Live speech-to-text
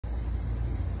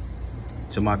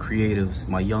to my creatives,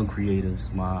 my young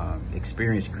creatives, my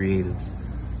experienced creatives,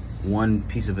 one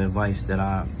piece of advice that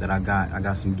I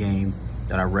got some game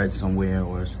that I read somewhere,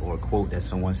 or a quote that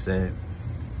someone said,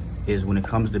 is when it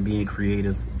comes to being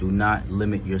creative, do not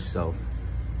limit yourself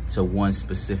to one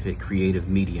specific creative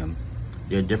medium.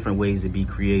 There are different ways to be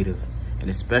creative, and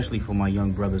especially for my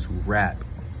young brothers who rap.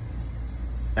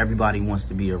 Everybody wants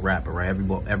to be a rapper, right?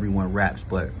 Everyone raps,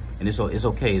 and it's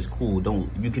okay, it's cool.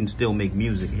 You can still make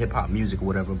music, hip hop music or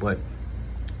whatever, but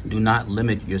do not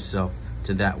limit yourself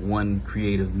to that one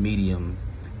creative medium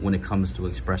when it comes to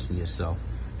expressing yourself.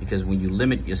 Because when you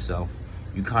limit yourself,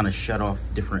 you kind of shut off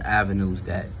different avenues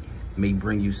that may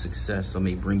bring you success, or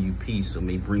may bring you peace, or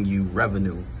may bring you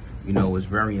revenue. You know, it's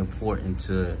very important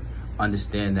to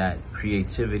understand that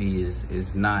creativity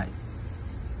is not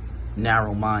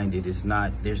narrow-minded.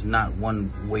 There's not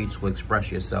one way to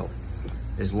express yourself.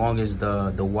 As long as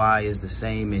the why is the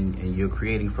same, and you're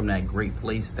creating from that great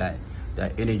place, that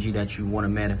energy that you want to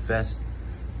manifest,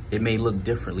 it may look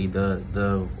differently.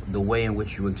 The way in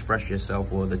which you express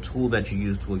yourself, or the tool that you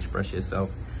use to express yourself,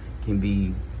 can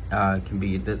be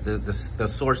the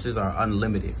sources are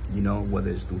unlimited, you know, whether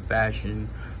it's through fashion,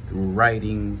 through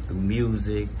writing, through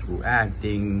music, through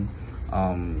acting,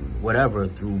 whatever,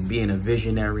 through being a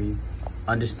visionary.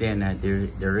 Understand that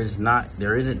there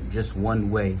isn't just one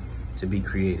way to be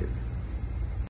creative.